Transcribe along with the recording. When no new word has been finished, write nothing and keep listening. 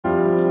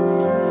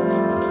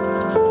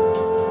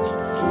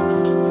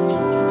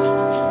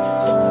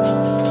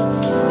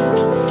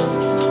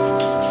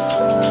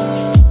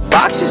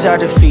Dreams are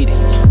defeating,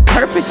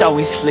 purpose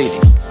always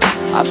fleeting.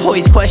 I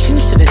pose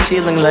questions to the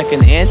ceiling like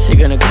an answer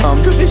gonna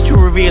come. Truth is too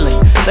revealing,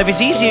 life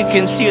is easier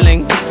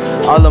concealing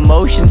all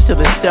emotions till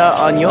they start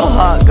on your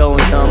heart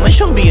going numb. I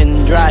shouldn't be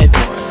in drive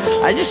more,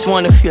 I just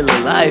wanna feel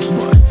alive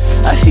more.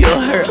 I feel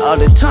hurt all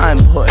the time,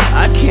 boy,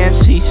 I can't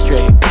see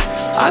straight.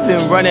 I've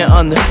been running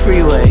on the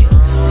freeway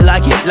till I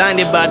get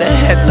blinded by the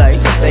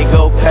headlights. They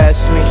go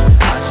past me,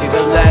 I see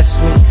the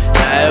last me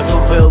that I ever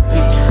will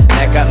be. And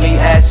that got me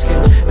asking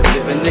if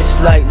living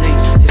this lightly,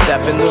 has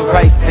that been the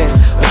right thing?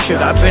 Or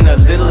should I been a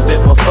little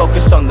bit more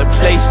focused on the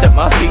place that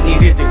my feet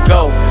needed to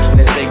go? And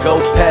as they go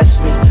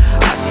past me,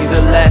 I see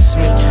the last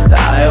me that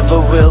I ever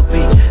will be.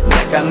 And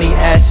that got me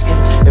asking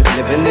if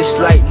living this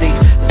lightly,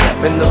 has that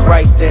been the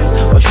right thing?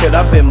 Or should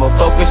I been more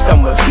focused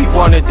on where feet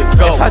wanted to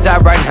go? If I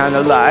died right now,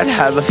 no lie, I'd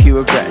have a few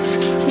regrets.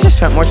 Wish I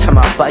spent more time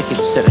out biking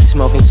instead of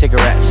smoking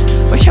cigarettes.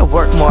 Wish I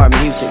worked more on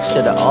music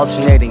instead of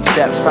alternating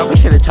steps. Probably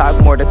should have talked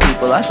more to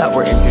people I thought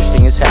were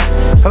interesting as heck.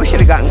 Probably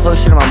should have gotten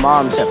closer to my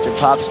moms after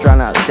pops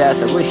drowned out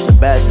death. I wish the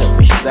best, I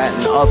wish that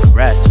and all the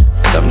rest.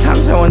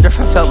 Sometimes I wonder if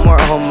I felt more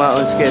at home in my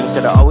own skin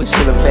instead of always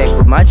feeling fake.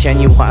 Where my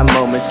genuine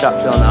moments stop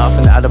feeling off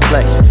and out of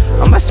place.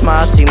 All my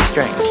smiles seem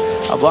strange.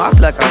 I walk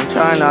like I'm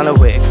trying on a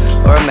wig,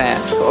 or a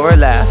mask, or a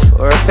laugh,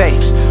 or a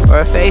face, or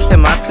a faith in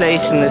my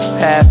place in this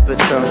path. But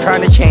so I'm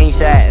trying to change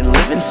that and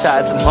live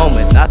inside the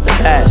moment, not the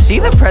past. See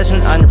the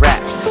present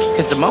unwrapped,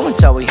 cause the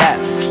moment's all we have,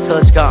 till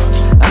it's gone.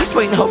 I'm just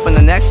waiting, hoping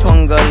the next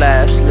one go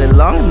last a little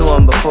longer than the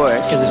one before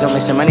it, cause there's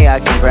only so many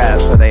I can grab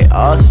before they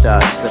all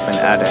start slipping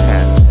out of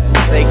hand.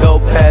 They go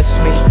past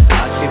me,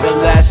 I see the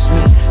last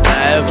me that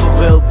I ever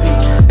will be.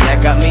 And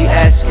that got me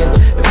asking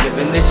if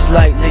living this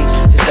lightly,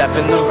 has that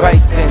been the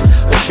right thing?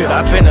 Or should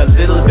I been a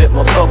little bit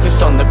more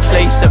focused on the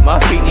place that my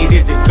feet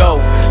needed to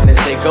go? And as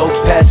they go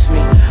past me,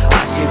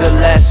 I see the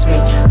last me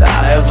that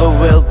I ever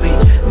will be.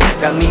 And that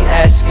got me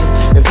asking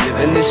if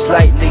living this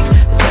lightly,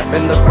 has that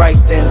been the right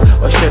thing?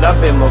 Or should I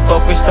been more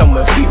focused on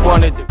where feet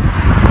wanted to go?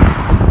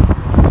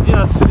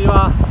 Godzina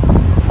strzeliła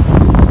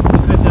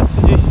średnia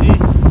 30,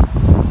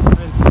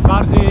 więc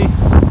bardziej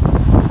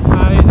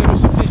jedziemy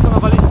szybciej,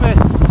 planowaliśmy.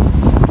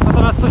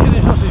 Natomiast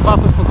 176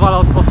 W pozwala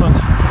odpocząć.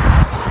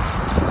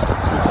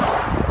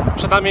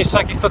 Przed nami jest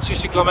jakieś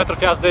 130 km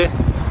jazdy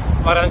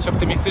w wariancie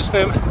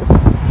optymistycznym.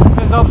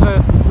 Jest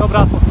dobrze, dobra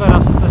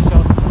atmosfera, 16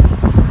 osób.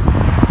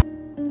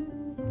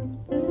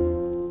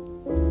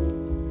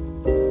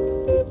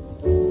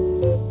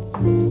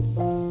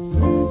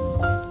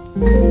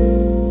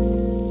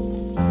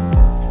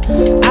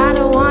 I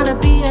don't wanna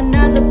be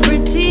another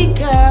pretty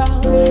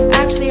girl.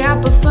 Actually,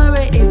 I prefer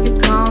it if you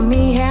call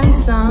me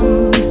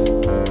handsome.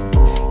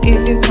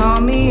 If you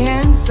call me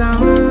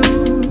handsome.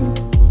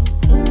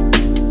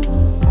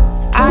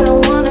 I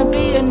don't wanna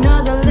be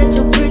another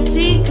little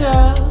pretty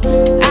girl.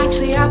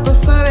 Actually, I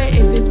prefer it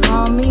if you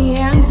call me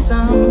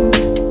handsome.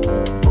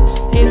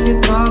 If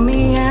you call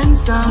me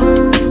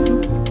handsome.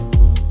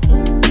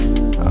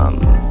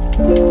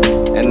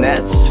 And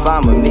that's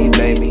fine with me,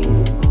 baby.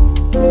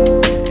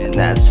 And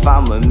that's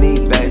fine with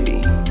me,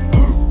 baby.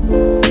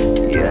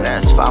 Yeah,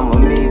 that's fine with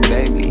me,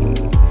 baby.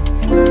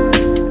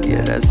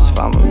 Yeah, that's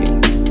fine with me.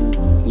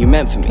 You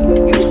meant for me.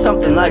 You're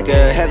something like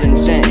a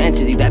heaven-sent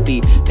entity that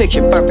be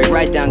picture perfect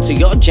right down to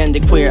your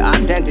genderqueer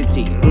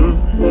identity.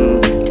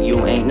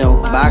 You ain't no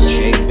box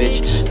shape,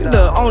 bitch. You're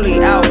the only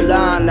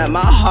outline that my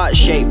heart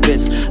shape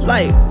fits.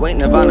 Like waiting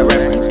Nirvana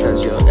reference,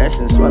 cause your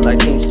essence smell like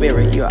Teen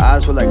Spirit. Your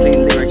eyes were like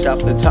clean lyrics off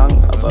the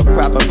tongue of a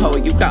proper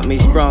poet. You got me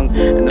sprung.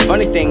 And the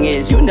funny thing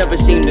is, you never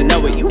seem to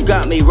know it. You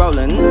got me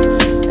rolling.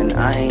 And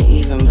I ain't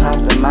even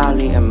popped a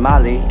Molly and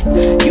Molly.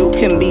 You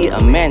can be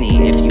a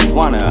Manny if you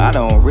wanna. I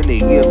don't really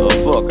give a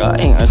fuck. I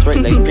ain't a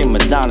straight-laced prima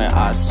donna.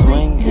 I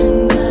swing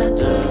in the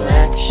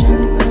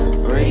direction the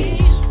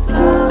breeze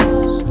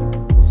flows.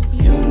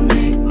 You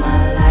make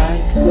my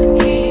life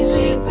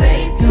easy,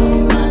 babe.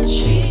 You're my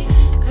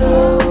Chico.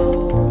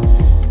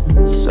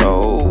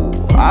 So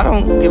I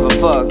don't give a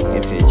fuck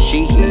if it's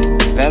she, he,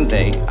 them,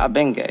 they. I've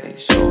been gay,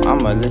 so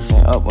I'ma listen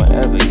up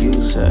whenever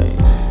you say.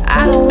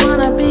 I don't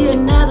wanna be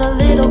another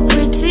little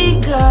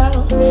pretty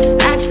girl.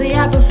 Actually,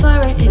 I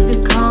prefer it if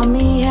you call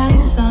me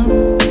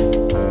handsome.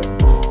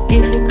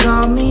 If you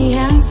call me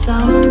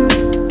handsome.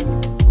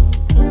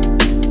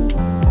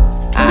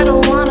 I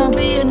don't wanna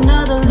be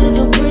another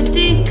little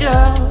pretty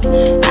girl.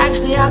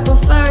 Actually, I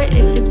prefer it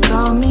if you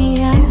call me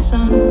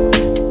handsome.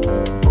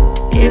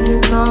 If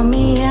you call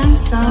me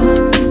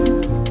handsome.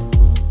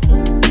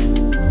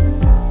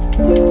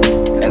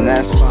 And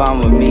that's fine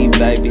with me,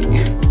 baby.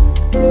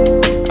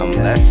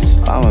 That's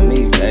fine with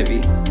me,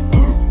 baby.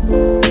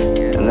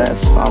 And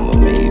that's fine with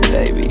me,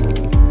 baby.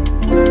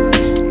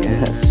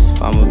 And that's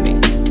fine with me.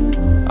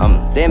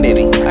 Damn,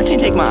 baby, I can't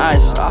take my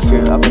eyes off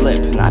your upper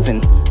lip. And I've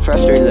been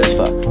frustrated as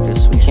fuck,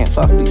 cause we can't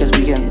fuck because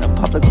we in a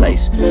public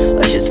place.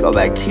 Let's just go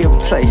back to your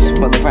place,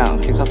 roll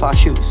around, kick off our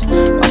shoes,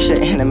 watch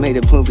that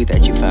animated movie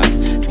that you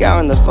found,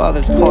 scouring the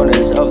farthest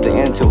corners of the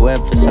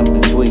interweb for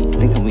something sweet,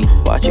 thinking we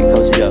watch it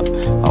cozy up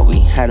while we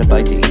had a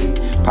bite to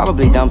eat.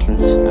 Probably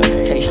dumplings,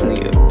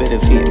 occasionally a bit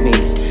of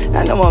Vietnamese.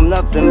 I know I'm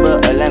nothing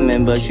but a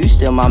lemon, but you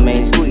still my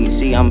main squeeze.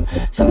 See, I'm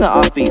something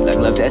offbeat, like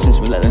love's essence,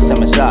 but let the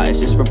summer side. It's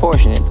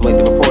disproportionate, the way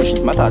the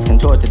proportions, my thoughts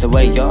contorted, the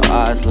way your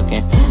eyes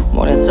looking.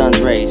 More than sun's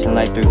rays and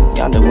light through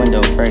yonder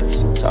window breaks.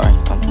 Sorry,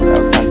 that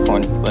was kinda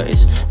corny, but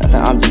it's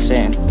nothing, I'm just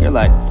saying. You're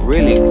like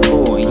really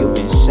cool, and you've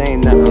been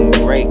saying that I'm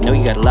great. Know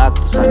you got a lot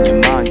that's on your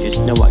mind, just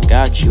know I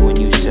got you when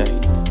you say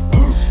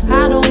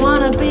I don't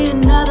wanna be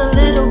another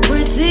little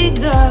pretty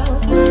girl.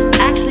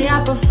 Actually,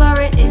 I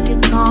prefer it if you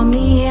call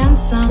me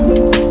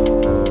handsome.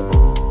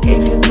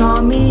 If you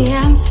call me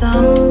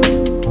handsome.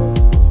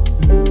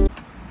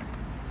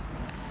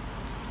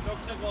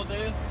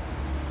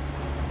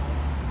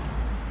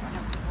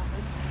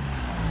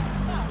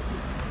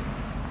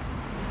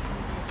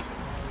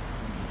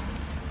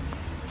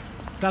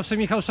 Zawsze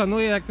Michał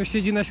szanuje, jak ktoś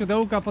siedzi na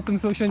siodełku, a potem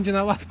sobie usiądzie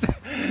na ławce,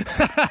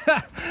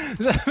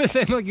 żeby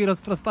sobie nogi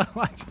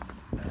rozprostować.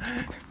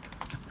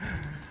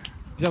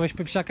 Wziąłeś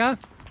pepsiaka?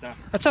 Tak.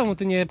 A czemu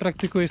ty nie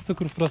praktykujesz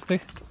cukrów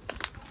prostych?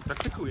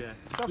 Praktykuję.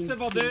 Kapce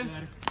wody.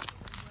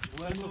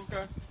 Łemówka.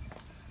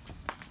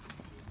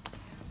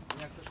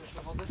 Jak chcesz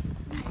jeszcze wody?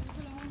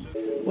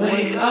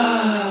 wake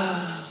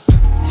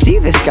up. See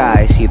the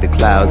sky, see the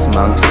clouds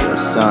amongst the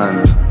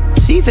sun.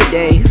 See the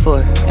day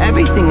for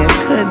everything it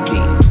could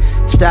be.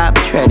 Stop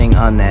treading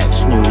on that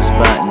snooze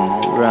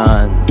button,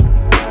 run.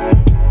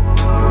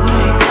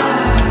 Wake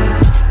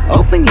up.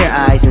 Open your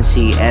eyes and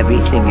see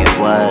everything it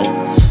was,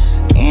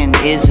 and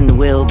is and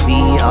will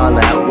be all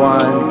at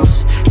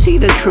once. See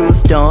the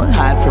truth, don't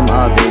hide from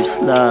others'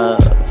 love.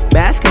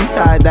 Bask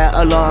inside that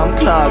alarm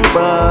clock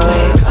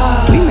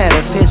buzz. We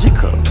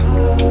metaphysical.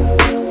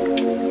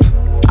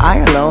 I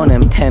alone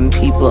am 10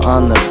 people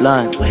on the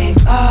blunt.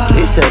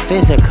 It's a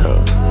physical.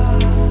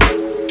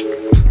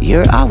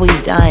 You're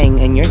always dying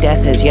and your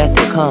death has yet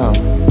to come.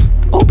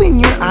 Open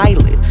your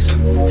eyelids.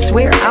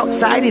 Swear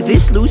outside of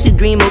this lucid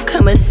dream will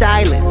come a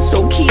silence.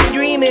 So keep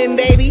dreaming,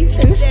 babies,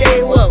 and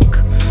stay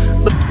woke.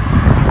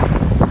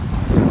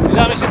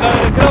 Zbliżamy się do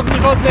elektrowni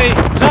wodnej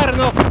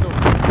Żarnowców.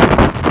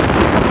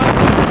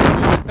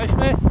 Już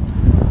jesteśmy.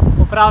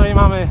 Po prawej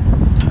mamy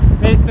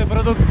miejsce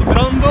produkcji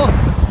prądu,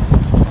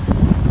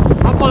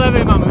 a po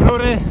lewej mamy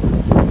rury,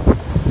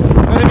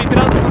 którymi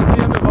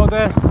transportujemy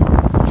wodę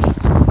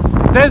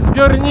ze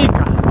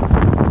zbiornika.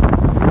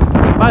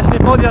 Właśnie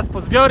podjazd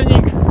po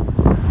zbiornik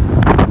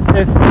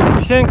jest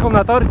wisienką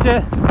na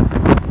torcie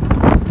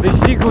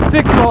wyścigu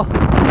cyklo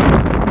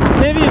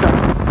nie widać.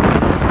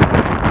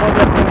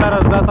 Podjazd ten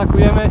zaraz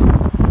zaatakujemy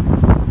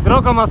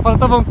drogą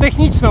asfaltową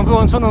techniczną,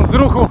 wyłączoną z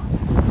ruchu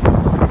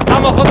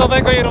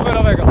samochodowego i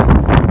rowerowego.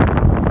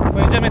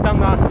 Pojedziemy tam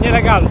na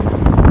nielegalu.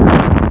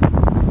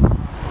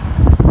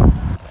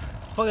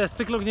 Podjazd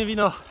cyklu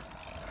Gniewino.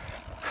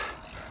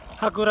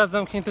 Akurat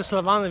zamknięte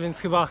szlabany, więc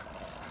chyba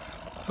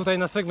tutaj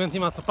na segment nie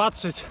ma co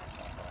patrzeć.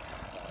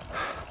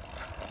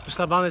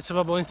 Szlabany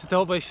trzeba było niestety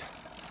obejść,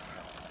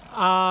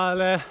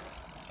 ale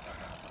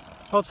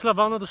od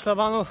szlabanu do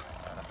szlabanu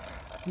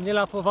nie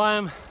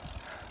lapowałem.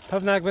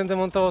 Pewnie jak będę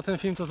montował ten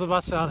film, to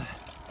zobaczę, ale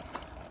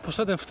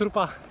poszedłem w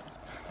trupa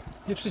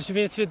i w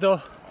przeciwieństwie do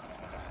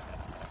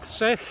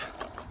 3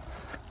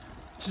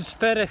 czy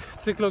 4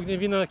 cyklo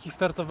Gniewino, jakich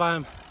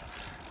startowałem,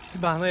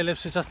 chyba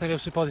najlepszy czas,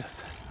 najlepszy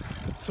podjazd.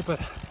 Super.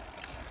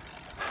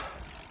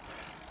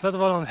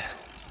 Zadowolony.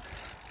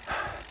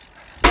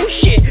 Oh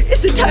shit,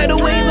 it's a tidal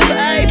wave of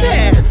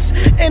iPads,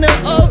 and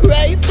an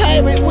alt-right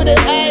pirate with an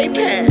eye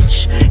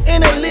patch,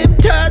 and a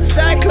libtard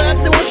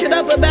cyclops that won't shut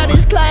up about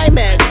his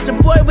climax. A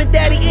boy with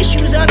daddy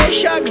issues on a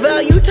shock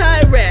value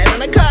tirade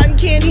on a cotton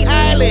candy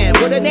island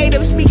with a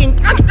native speaking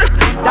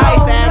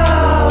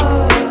diaphragm.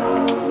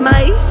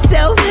 My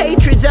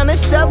self-hatred's on a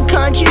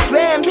subconscious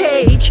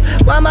rampage,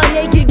 while my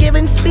naked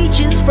giving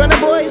speeches in front of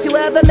boys who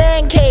have a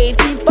man cave.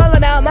 Keep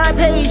falling out my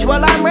page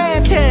while I'm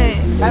ranting.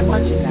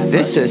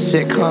 This is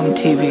sitcom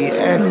TV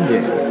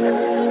ending.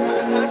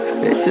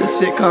 This is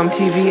sitcom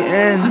TV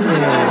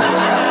ending.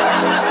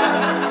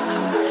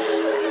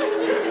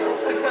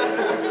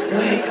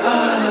 Wake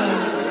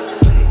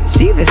up.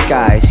 See the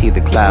sky, see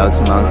the clouds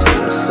amongst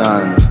the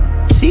sun.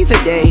 See the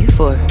day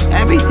for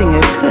everything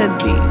it could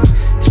be.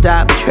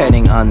 Stop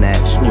treading on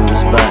that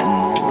snooze button,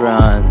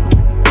 run.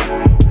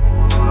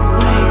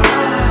 Wake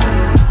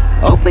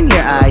up. Open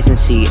your eyes and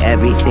see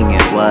everything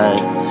it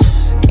was,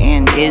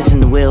 and is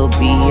and will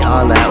be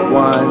all at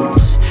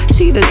once.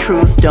 See the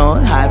truth,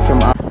 don't hide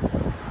from all.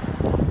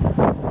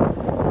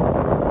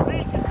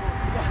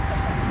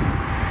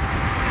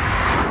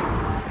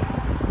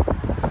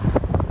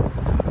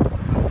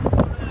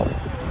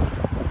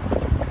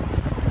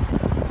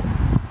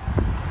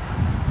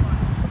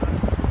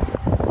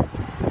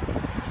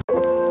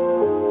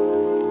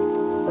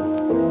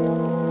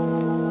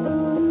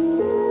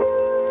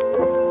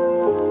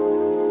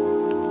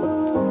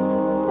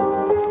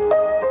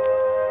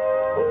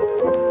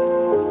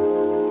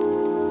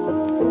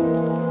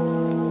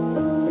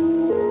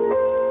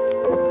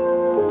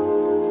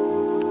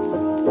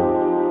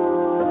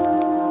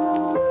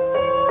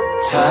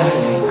 Tide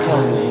ain't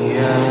coming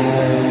yet,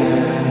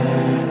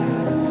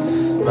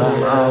 but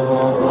I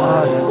want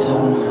water to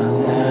my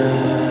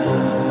neck.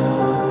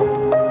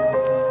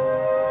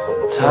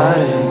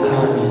 tide ain't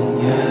coming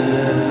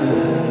yet,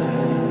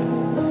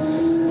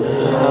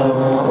 but I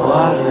want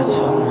water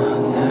to my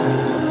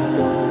neck.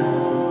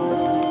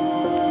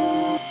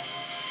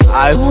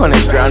 I wanna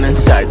drown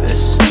inside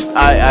this.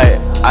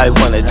 I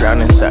wanna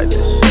drown inside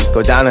this.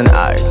 Go down an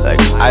eye,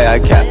 like I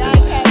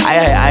captain.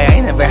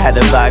 I never had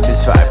a vibe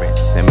this vibrant.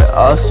 And we're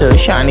also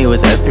shiny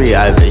with that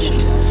 3-eye vision.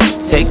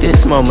 Take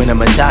this moment,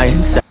 I'ma die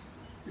inside.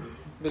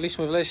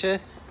 Byliśmy w lesie.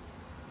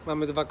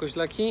 Mamy 2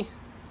 koźlaki.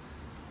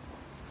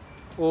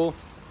 U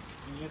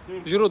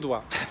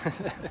źródła.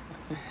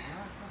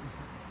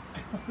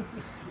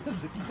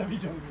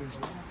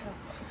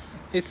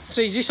 Jest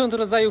 60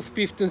 rodzajów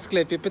piw w tym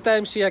sklepie.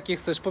 Pytałem się, jakie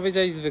chcesz.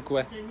 Powiedziałeś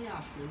zwykłe.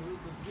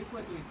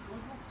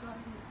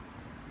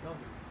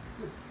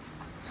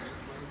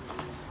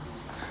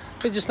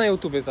 Będziesz na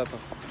YouTubie za to.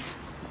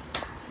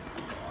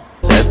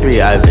 That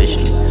 3-eye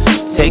vision.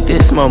 Take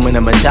this moment,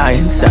 I'ma die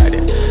inside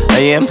it.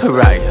 I am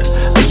pariah,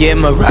 I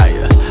am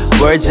Mariah.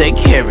 Words they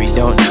carry,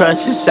 don't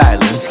trust the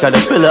silence. Gotta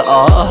fill it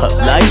all up,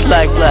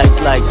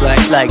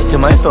 like to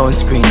my phone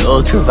screen,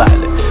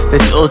 ultraviolet.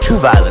 This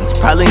ultraviolence,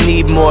 probably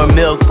need more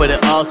milk, but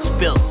it all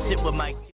spilled. Sit with my